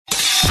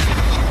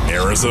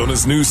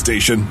Arizona's news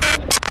station,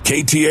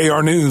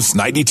 KTAR News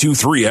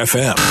 92.3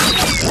 FM.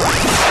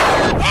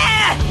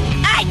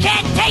 I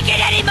can't take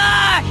it anymore!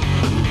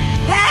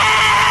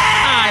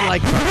 I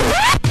like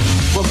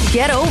Well,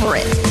 get over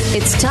it.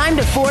 It's time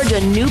to forge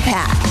a new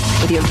path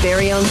with your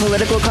very own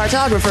political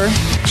cartographer,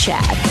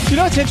 Chad. You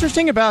know what's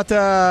interesting about,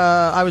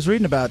 I was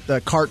reading about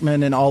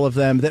Cartman and all of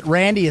them, that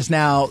Randy is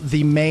now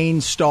the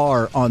main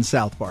star on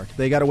South Park.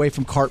 They got away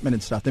from Cartman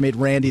and stuff. They made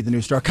Randy the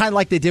new star, kind of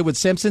like they did with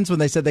Simpsons when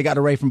they said they got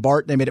away from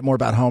Bart. They made it more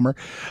about Homer.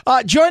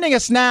 Joining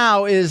us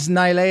now is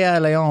Nailea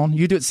Leon.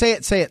 You do it. Say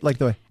it like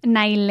the way.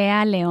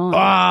 Nailea Leon.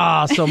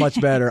 Ah, so much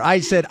better.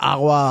 I said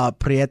agua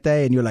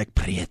priete, and you're like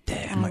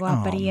priete. I'm Agua like,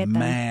 oh, prieta.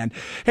 man.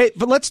 Hey,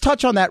 but let's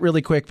touch on that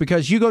really quick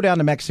because you go down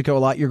to Mexico a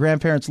lot. Your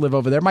grandparents live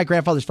over there. My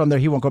grandfather's from there.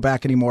 He won't go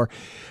back anymore.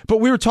 But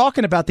we were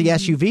talking about the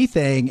SUV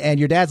thing, and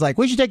your dad's like,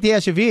 we should take the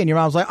SUV, and your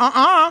mom's like,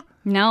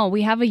 No,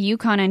 we have a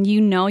Yukon, and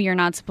you're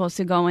not supposed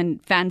to go in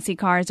fancy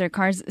cars or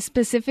cars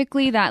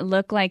specifically that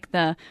look like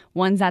the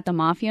ones that the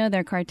mafia,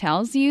 their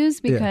cartels use,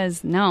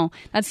 because no,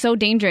 that's so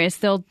dangerous.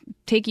 They'll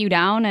take you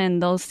down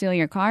and they'll steal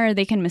your car, or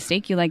they can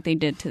mistake you like they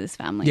did to this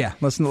family. Yeah,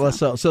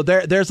 so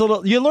there's a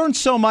little. You learned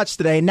so much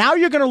today. Now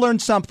you're going to learn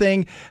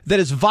something that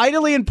is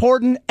vitally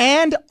important,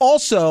 and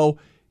also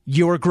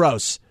you're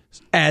gross.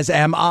 As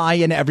am I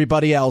and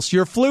everybody else.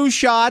 Your flu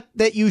shot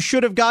that you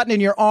should have gotten in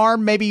your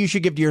arm, maybe you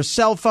should give to your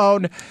cell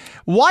phone.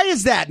 Why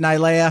is that,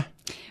 Nailea?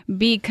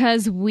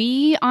 Because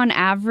we, on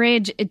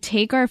average,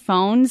 take our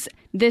phones.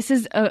 This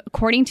is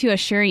according to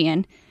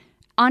Ashurian.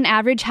 On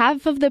average,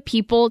 half of the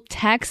people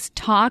text,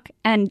 talk,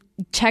 and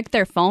check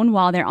their phone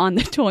while they're on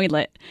the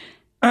toilet.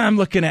 I'm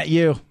looking at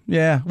you.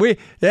 Yeah,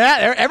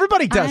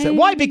 everybody does it.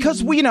 Why?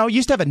 Because we,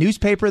 used to have a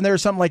newspaper in there or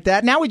something like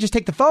that. Now we just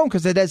take the phone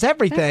because it has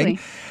everything.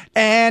 Exactly.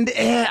 And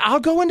I'll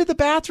go into the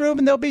bathroom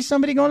and there'll be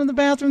somebody going in the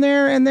bathroom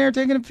there and they're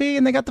taking a pee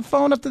and they got the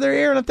phone up to their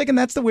ear and I'm thinking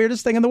that's the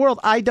weirdest thing in the world.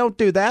 I don't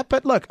do that,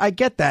 but look, I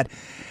get that.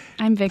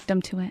 I'm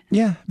victim to it.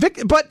 Yeah,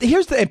 but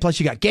and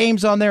plus you got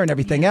games on there and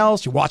everything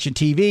else. You're watching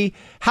TV.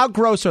 How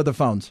gross are the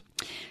phones?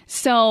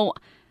 So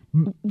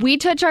we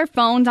touch our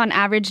phones on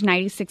average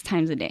 96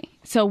 times a day.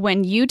 So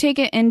when you take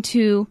it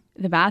into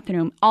the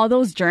bathroom, all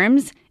those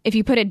germs, if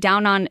you put it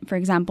down on, for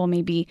example,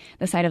 maybe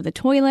the side of the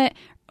toilet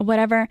or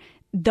whatever,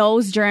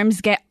 those germs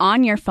get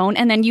on your phone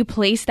and then you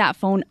place that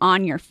phone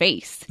on your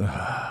face.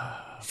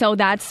 So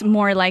that's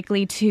more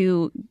likely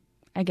to,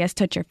 I guess,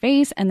 touch your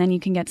face and then you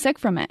can get sick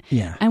from it.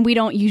 Yeah. And we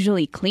don't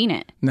usually clean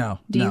it. No.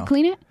 Do you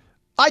clean it?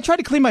 I try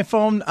to clean my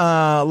phone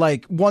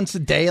like once a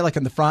day, like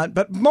in the front,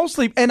 but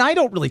mostly, and I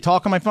don't really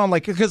talk on my phone,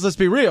 like, because let's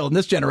be real, in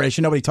this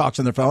generation, nobody talks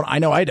on their phone. I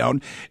know I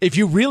don't. If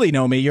you really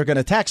know me, you're going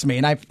to text me,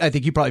 and I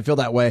think you probably feel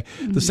that way,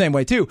 the same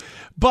way too.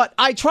 But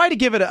I try to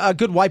give it a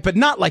good wipe, but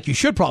not like you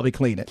should probably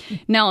clean it.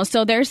 No,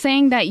 so they're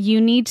saying that you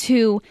need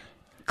to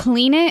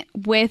clean it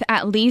with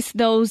at least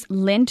those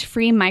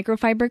lint-free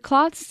microfiber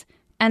cloths.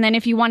 And then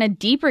if you want a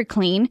deeper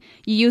clean,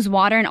 you use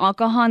water and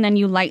alcohol, and then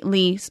you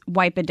lightly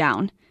wipe it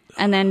down.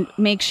 And then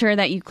make sure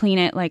that you clean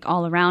it like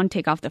all around.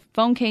 Take off the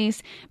phone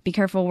case. Be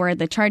careful where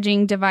the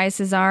charging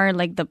devices are,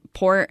 like the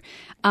port.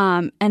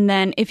 And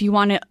then if you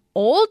want an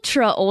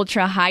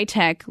ultra high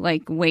tech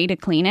like way to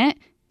clean it,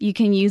 you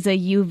can use a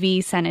UV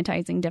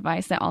sanitizing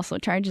device that also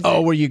charges it.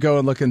 Oh, where you go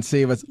and look and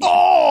see what's...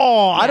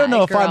 Oh, I don't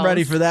know if I'm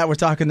ready for that. We're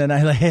talking to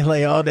Nailea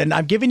Leon, and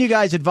I'm giving you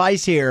guys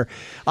advice here.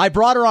 I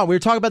brought her on. We were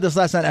talking about this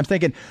last night. I'm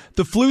thinking,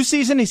 the flu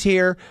season is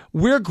here.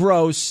 We're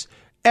gross.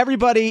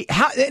 Everybody,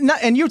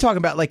 and you were talking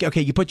about like,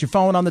 okay, you put your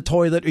phone on the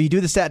toilet or you do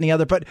this, that, and the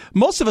other. But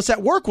most of us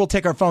at work will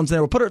take our phones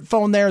there. We'll put our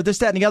phone there, this,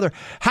 that, and the other.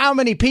 How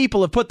many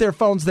people have put their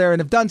phones there and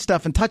have done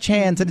stuff and touch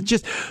hands? And it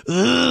just,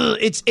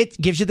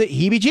 it gives you the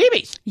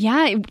heebie-jeebies.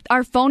 Yeah,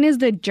 our phone is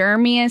the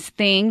germiest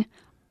thing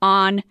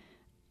on,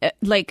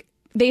 like,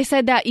 they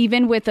said that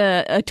even with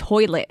a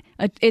toilet,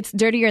 it's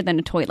dirtier than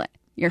a toilet,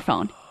 your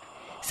phone.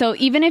 So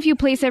even if you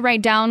place it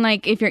right down,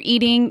 like if you're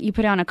eating, you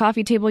put it on a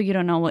coffee table, you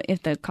don't know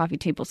if the coffee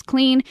table's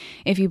clean.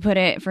 If you put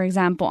it, for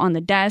example, on the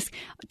desk,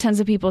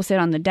 tons of people sit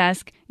on the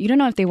desk. You don't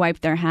know if they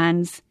wipe their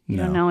hands. You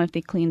don't know if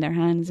they cleaned their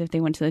hands, if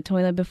they went to the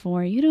toilet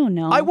before. You don't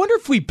know. I wonder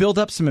if we build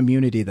up some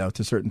immunity, though,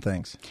 to certain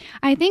things.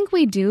 I think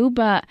we do.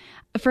 But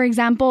for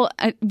example,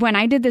 when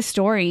I did this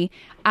story,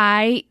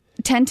 I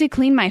tend to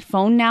clean my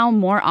phone now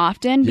more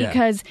often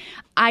because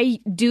I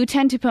do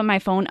tend to put my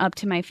phone up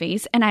to my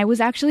face. And I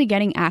was actually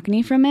getting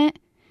acne from it.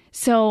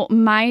 So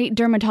my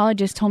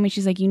dermatologist told me,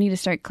 she's like, you need to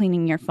start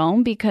cleaning your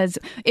phone because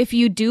if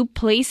you do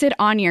place it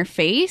on your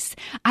face,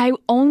 I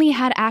only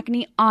had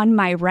acne on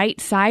my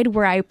right side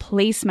where I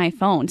place my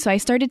phone. So I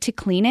started to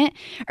clean it,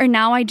 or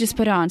now I just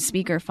put it on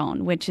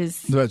speakerphone, which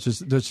is... That's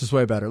just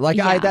way better. Like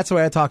that's the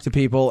way I talk to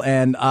people,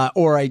 and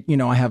or I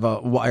have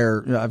a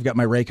wire. I've got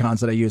my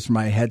Raycons that I use for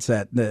my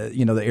headset. The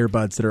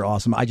earbuds that are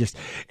awesome.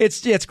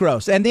 It's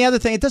gross. And the other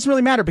thing, it doesn't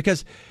really matter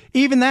because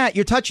even that,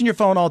 you're touching your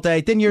phone all day,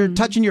 then you're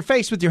touching your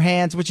face with your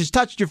hands, which has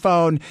touched your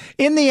phone.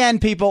 In the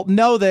end, people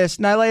know this.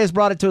 Nailea's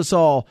brought it to us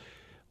all.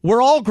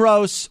 We're all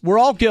gross. We're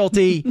all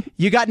guilty.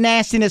 You got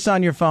nastiness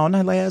on your phone.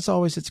 Nailea, as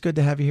always, it's good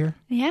to have you here.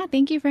 Yeah,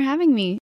 thank you for having me.